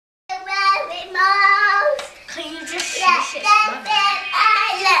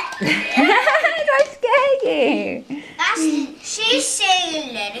I scare you. She's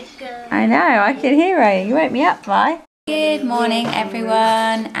saying let it go. I know, I can hear her. You woke me up, Vi. Good morning,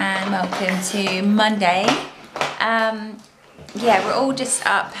 everyone, and welcome to Monday. Yeah, we're all just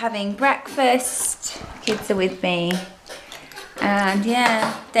up having breakfast. Kids are with me. And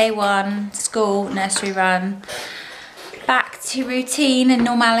yeah, day one, school, nursery run. Back to routine and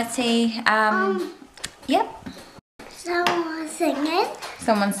normality. Yep. Someone's singing.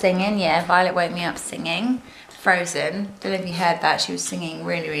 Someone's singing, yeah. Violet woke me up singing. Frozen. Don't know if you heard that. She was singing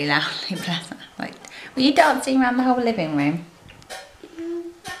really, really loudly. Bless her. Like, were you dancing around the whole living room?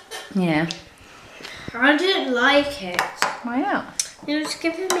 Yeah. I didn't like it. Why not? It was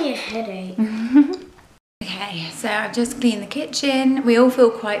giving me a headache. Okay, so I've just cleaned the kitchen. We all feel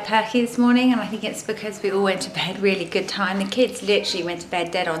quite perky this morning, and I think it's because we all went to bed really good time. The kids literally went to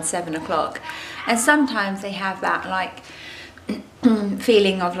bed dead on 7 o'clock. And sometimes they have that like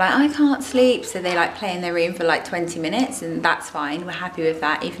feeling of like, I can't sleep, so they like play in their room for like 20 minutes, and that's fine. We're happy with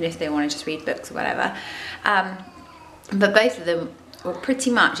that, even if they want to just read books or whatever. But both of them were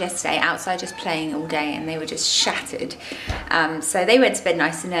pretty much yesterday outside just playing all day, and they were just shattered. So they went to bed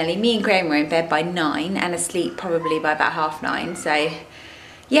nice and early. Me and Graham were in bed by 9 and asleep probably by about 9:30. So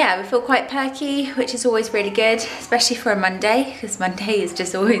yeah, we feel quite perky, which is always really good, especially for a Monday, because Monday is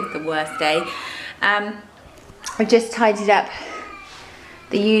just always the worst day. I just tidied up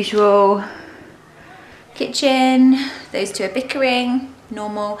the usual kitchen. Those two are bickering,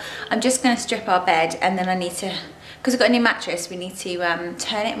 normal. I'm just going to strip our bed, and then I need to, because we've got a new mattress, we need to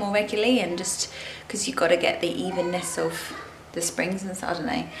turn it more regularly, and just because you've got to get the evenness of the springs and stuff, I don't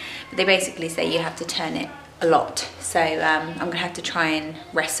know. But they basically say you have to turn it a lot. So I'm going to have to try and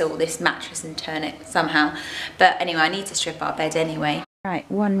wrestle this mattress and turn it somehow. But anyway, I need to strip our bed anyway. Right,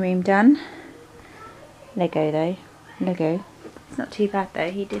 one room done. Lego though. Lego. It's not too bad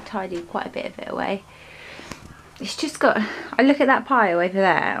though. He did tidy quite a bit of it away. It's just got, I look at that pile over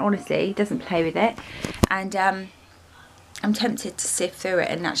there, honestly, he doesn't play with it. And I'm tempted to sift through it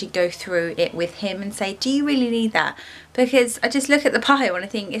and actually go through it with him and say, do you really need that? Because I just look at the pile and I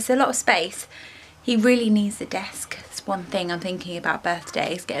think it's a lot of space. He really needs a desk. That's one thing I'm thinking about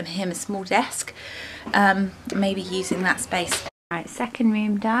birthdays, getting him a small desk. Maybe using that space. Right, second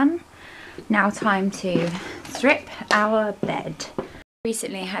room done. Now time to strip our bed.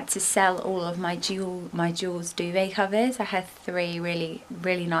 Recently I had to sell all of my Joules duvet covers. I had 3 really,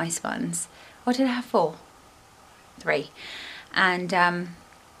 really nice ones. Or did I have 4? 3. And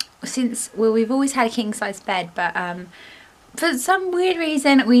we've always had a king size bed, but for some weird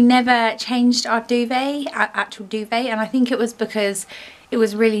reason we never changed our duvet, our actual duvet, and I think it was because it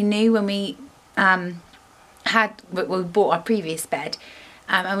was really new when we we bought our previous bed.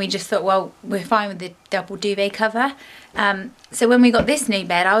 And we just thought, well, we're fine with the double duvet cover. So when we got this new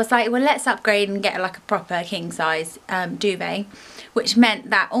bed, I was like, well, let's upgrade and get like a proper king size duvet, which meant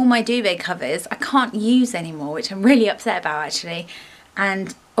that all my duvet covers I can't use anymore, which I'm really upset about actually.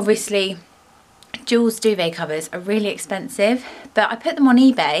 And obviously Joules duvet covers are really expensive, but I put them on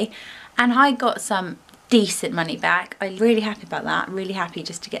eBay and I got some decent money back. I'm really happy about that. Really happy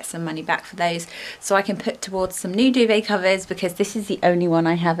just to get some money back for those, so I can put towards some new duvet covers, because this is the only one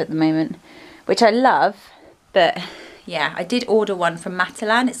I have at the moment, which I love. But yeah, I did order one from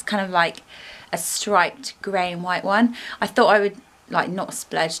Matalan. It's kind of like a striped grey and white one. I thought I would like not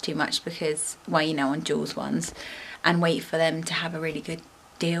splurge too much because, well, you know, on Joules ones, and wait for them to have a really good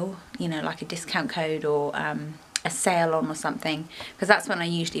deal, you know, like a discount code or a sale on or something, because that's when I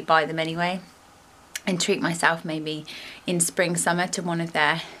usually buy them anyway. And treat myself maybe in spring, summer to one of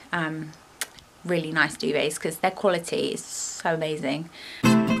their really nice duvets, because their quality is so amazing.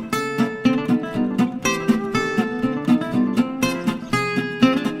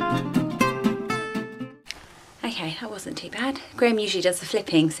 Okay, that wasn't too bad. Graham usually does the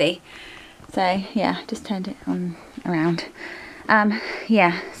flipping, see? So yeah, just turned it on around.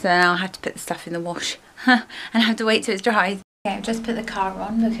 Yeah, so now I have to put the stuff in the wash and I have to wait till it dries. Okay, I've just put the car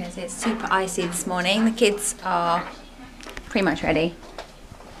on because it's super icy this morning. The kids are pretty much ready.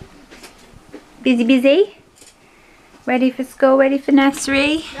 Busy? Ready for school, ready for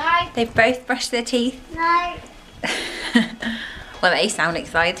nursery? No. They've both brushed their teeth. No. Well, they sound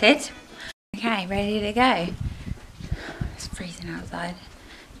excited. Okay, ready to go. It's freezing outside.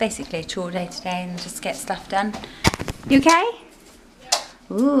 Basically a chore day today and just get stuff done. You okay?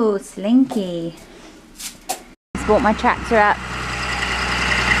 Yeah. Ooh, slinky. Brought my tractor up.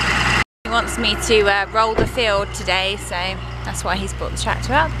 He wants me to roll the field today, so that's why he's brought the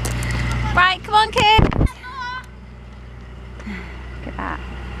tractor up. Right, come on, kid. Look at that.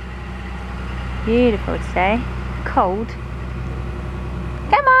 Beautiful today. Cold.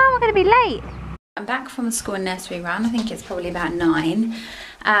 Come on, we're going to be late. I'm back from the school and nursery run. I think it's probably about 9.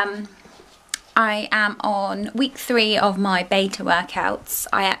 I am on week 3 of my beta workouts.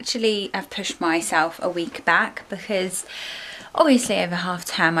 I actually have pushed myself a week back because obviously over half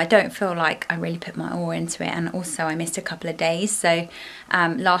term I don't feel like I really put my all into it, and also I missed a couple of days. So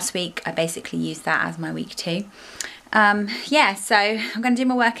last week I basically used that as my week 2. Yeah, so I'm going to do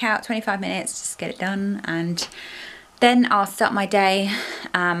my workout, 25 minutes, just get it done, and then I'll start my day.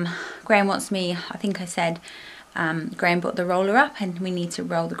 Graham wants me, I think I said, Graham brought the roller up and we need to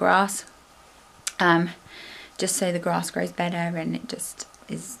roll the grass. Just so the grass grows better, and it just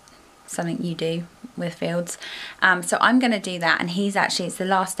is something you do with fields. So I'm going to do that, and it's the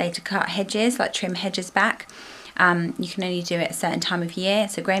last day to cut hedges, like trim hedges back. You can only do it at a certain time of year,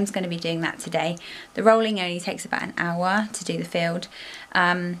 so Graham's going to be doing that today. The rolling only takes about an hour to do the field.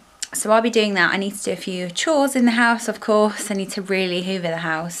 So I'll be doing that. I need to do a few chores in the house, of course. I need to really hoover the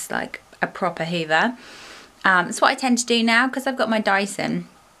house, like a proper hoover. It's what I tend to do now because I've got my Dyson.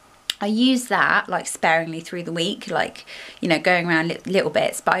 I use that like sparingly through the week, like, you know, going around little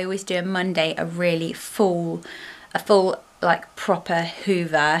bits, but I always do a Monday a really full like proper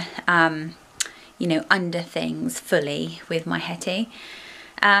hoover, you know, under things fully with my Hetty.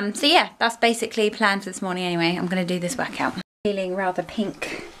 So yeah, that's basically planned for this morning anyway. I'm going to do this workout. Feeling rather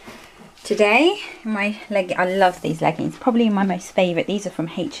pink today. My leg, I love these leggings, probably my most favourite. These are from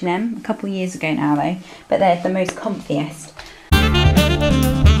H&M, a couple of years ago now though, but they're the most comfiest.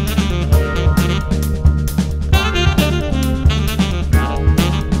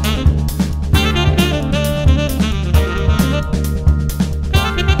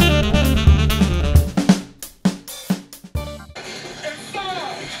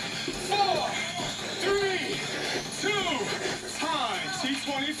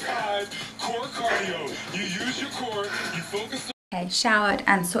 Okay, showered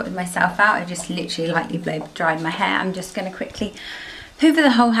and sorted myself out. I just literally lightly blow dried my hair. I'm just going to quickly hoover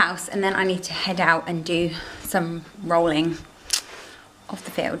the whole house, and then I need to head out and do some rolling of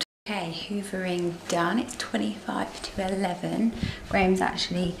the field. Okay, hoovering done. It's 25 to 11. Graham's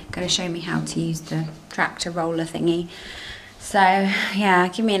actually going to show me how to use the tractor roller thingy. So yeah,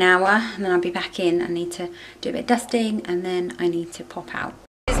 give me an hour and then I'll be back in. I need to do a bit of dusting and then I need to pop out.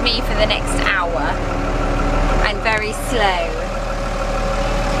 This is me for the next hour, and very slow.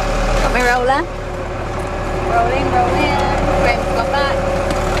 Got my roller. Rolling, rolling. Graham's got that.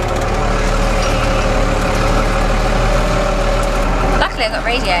 Luckily I've got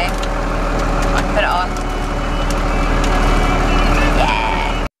radio. I can put it on.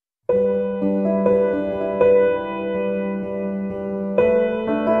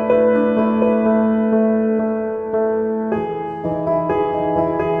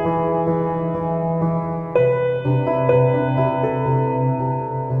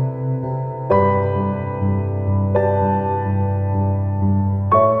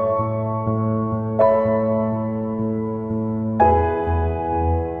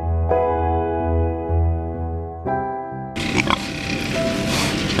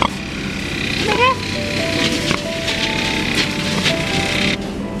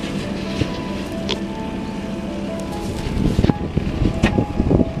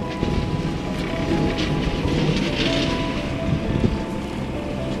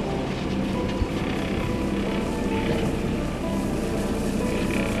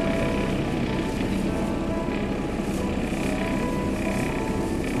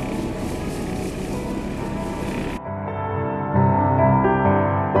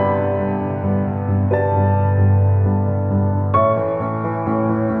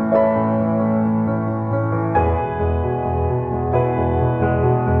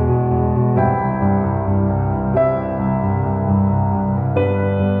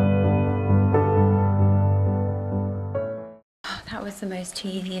 The most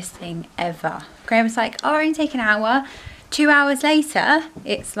tedious thing ever. Graham was like, oh, only take an hour. 2 hours later,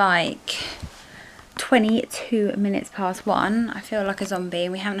 it's like 22 minutes past 1. I feel like a zombie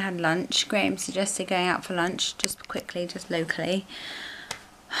and we haven't had lunch. Graham suggested going out for lunch just quickly, just locally.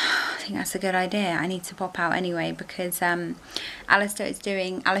 I think that's a good idea. I need to pop out anyway because Alistair is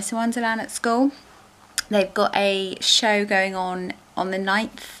doing Alice in Wonderland at school. They've got a show going on the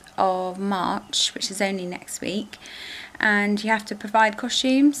 9th of March, which is only next week. And you have to provide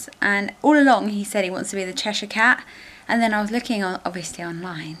costumes, and all along he said he wants to be the Cheshire Cat, and then I was looking obviously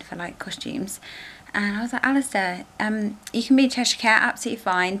online for like costumes, and I was like, Alistair, you can be Cheshire Cat, absolutely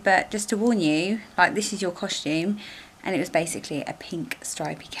fine, but just to warn you, like, this is your costume. And it was basically a pink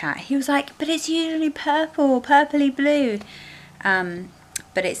stripy cat. He was like, but it's usually purple, purpley blue,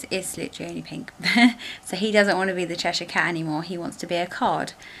 but it's literally only pink. So he doesn't want to be the Cheshire Cat anymore, he wants to be a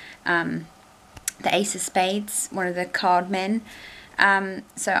card. the Ace of Spades, one of the card men.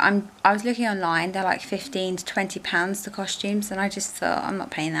 So I was looking online, they're like £15 to £20 the costumes, and I just thought, I'm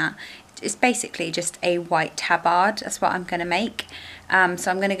not paying that. It's basically just a white tabard, that's what I'm going to make. So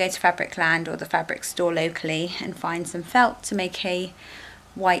I'm going to go to Fabricland or the fabric store locally and find some felt to make a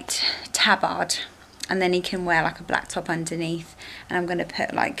white tabard, and then he can wear like a black top underneath, and I'm going to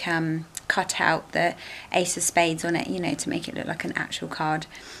put like cut out the Ace of Spades on it, you know, to make it look like an actual card.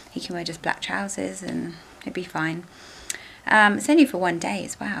 He can wear just black trousers and it'd be fine. It's only for one day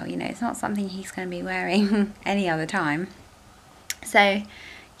as well, you know, it's not something he's going to be wearing any other time. So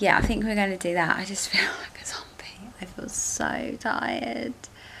yeah, I think we're going to do that. I just feel like a zombie. I feel so tired.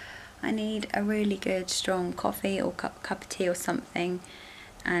 I need a really good strong coffee or cup of tea or something,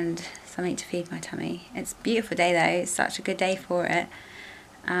 and something to feed my tummy. It's a beautiful day though, it's such a good day for it.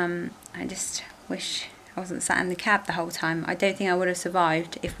 I just wish I wasn't sat in the cab the whole time. I don't think I would have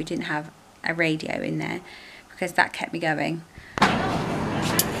survived if we didn't have a radio in there, because that kept me going.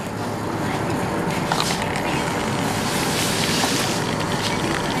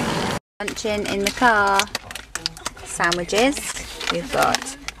 Lunching in the car. Sandwiches. We've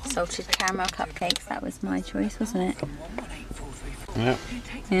got salted caramel cupcakes. That was my choice, wasn't it? Yeah.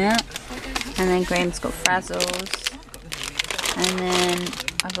 Yeah. And then Graham's got Frazzles. And then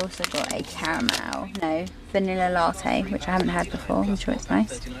I've also got a vanilla latte, which I haven't had before. I'm sure it's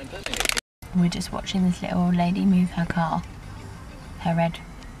nice. We're just watching this little old lady move her car. Her red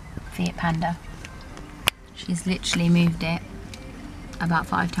Fiat Panda. She's literally moved it about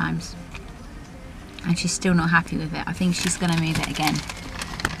 5 times. And she's still not happy with it. I think she's going to move it again.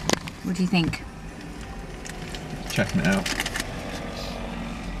 What do you think? Checking it out.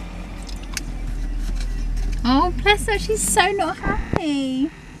 Oh, bless her, she's so not happy.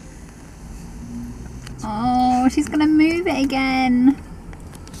 Oh, she's going to move it again.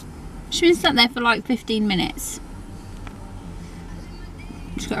 She's been stuck there for like 15 minutes.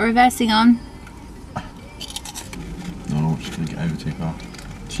 She's got her reversing on. Oh, she's going to get over too far.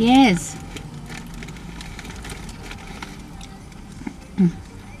 She is.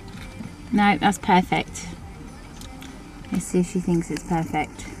 No, that's perfect. Let's see if she thinks it's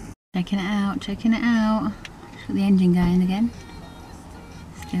perfect. Checking it out, checking it out. She's got the engine going again.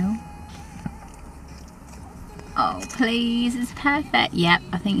 Still. Oh, please, it's perfect. Yep,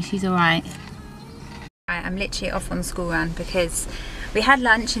 I think she's alright. Right, I'm literally off on the school run because we had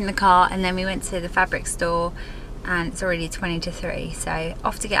lunch in the car and then we went to the fabric store, and it's already 20 to 3. So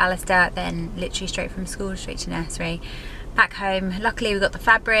off to get Alistair, then literally straight from school, straight to nursery. Back home, luckily we got the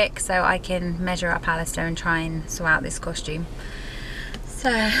fabric so I can measure up Alistair and try and sort out this costume. So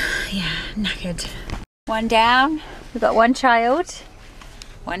yeah, knackered. One down, we've got one child,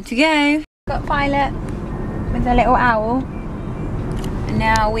 one to go. Got Violet with a little owl, and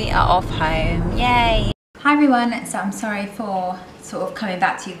now we are off home, yay. Hi everyone, so I'm sorry for sort of coming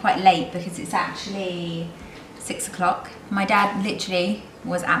back to you quite late because it's actually 6 o'clock. My dad literally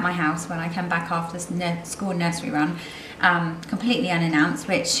was at my house when I came back after the school nursery run, completely unannounced,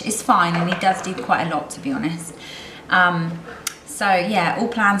 which is fine, and he does do quite a lot, to be honest. So yeah, all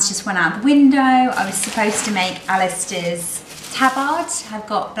plans just went out the window. I was supposed to make Alistair's tabard. I've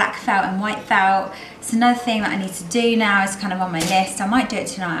got black felt and white felt. It's another thing that I need to do now. It's kind of on my list. I might do it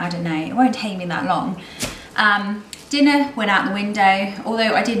tonight, I don't know. It won't take me that long. Dinner went out the window.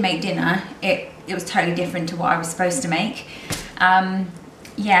 Although I did make dinner, it was totally different to what I was supposed to make.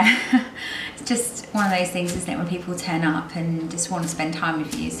 Yeah, it's just one of those things, isn't it, when people turn up and just want to spend time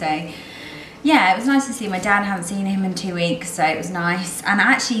with you. So yeah, it was nice to see my dad. I haven't seen him in 2 weeks, so it was nice. And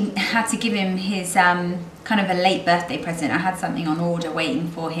I actually had to give him his kind of a late birthday present. I had something on order waiting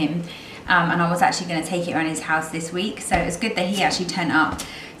for him, and I was actually going to take it around his house this week, so it was good that he actually turned up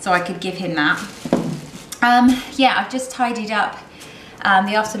so I could give him that. Yeah, I've just tidied up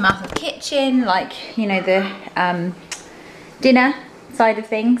the aftermath of the kitchen, like, you know, the dinner side of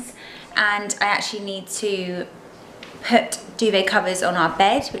things, and I actually need to put duvet covers on our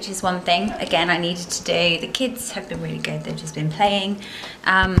bed, which is one thing again I needed to do. The kids have been really good, they've just been playing.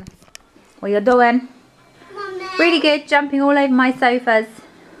 What you're doing? Mommy. Really good, jumping all over my sofas.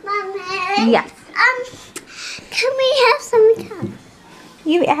 Mommy. Yes. Can we have some time?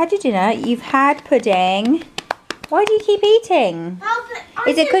 You had your dinner, you've had pudding. Why do you keep eating?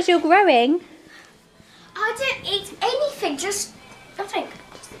 Is it because you're growing? I didn't eat anything, just nothing.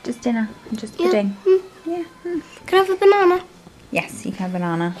 Just dinner and just pudding. Yeah. Can I have a banana? Yes, you can have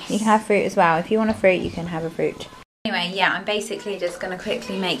banana. You can have fruit as well. If you want a fruit, you can have a fruit. Anyway, yeah, I'm basically just going to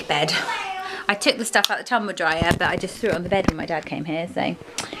quickly make bed. I took the stuff out the tumble dryer, but I just threw it on the bed when my dad came here, so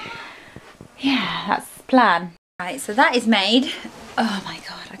yeah, that's the plan. Right, so that is made. Oh my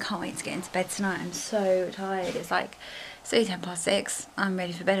god, I can't wait to get into bed tonight. I'm so tired. It's like 6:10. I'm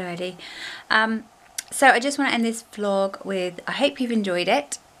ready for bed already. So I just want to end this vlog with, I hope you've enjoyed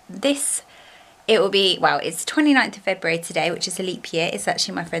it. It will be, well, it's 29th of February today, which is a leap year. It's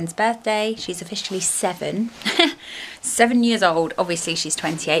actually my friend's birthday. She's officially 7. 7 years old. Obviously she's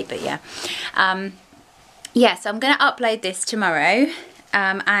 28, but yeah. Yeah, so I'm going to upload this tomorrow.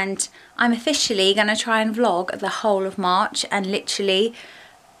 And I'm officially going to try and vlog the whole of March, and literally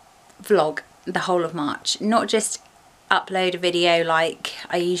vlog the whole of March. Not just upload a video like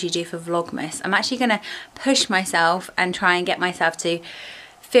I usually do for Vlogmas. I'm actually going to push myself and try and get myself to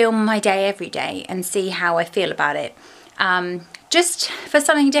film my day every day and see how I feel about it. Just for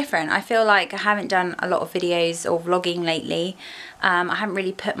something different. I feel like I haven't done a lot of videos or vlogging lately. I haven't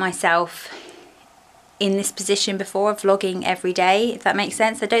really put myself in this position before of vlogging every day, if that makes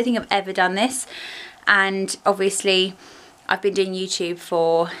sense. I don't think I've ever done this, and obviously I've been doing YouTube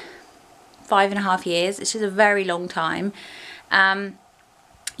for 5.5 years, which is a very long time.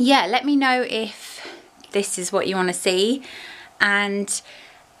 Yeah, let me know if this is what you want to see. And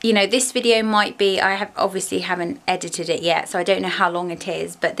you know, this video might be, I obviously haven't edited it yet, so I don't know how long it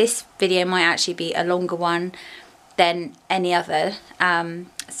is, but this video might actually be a longer one than any other.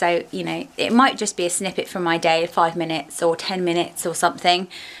 So, you know, it might just be a snippet from my day, 5 minutes or 10 minutes or something.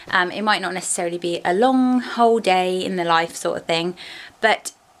 It might not necessarily be a long whole day in the life sort of thing,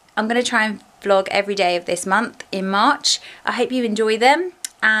 but I'm going to try and vlog every day of this month in March. I hope you enjoy them,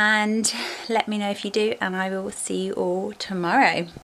 and let me know if you do, and I will see you all tomorrow.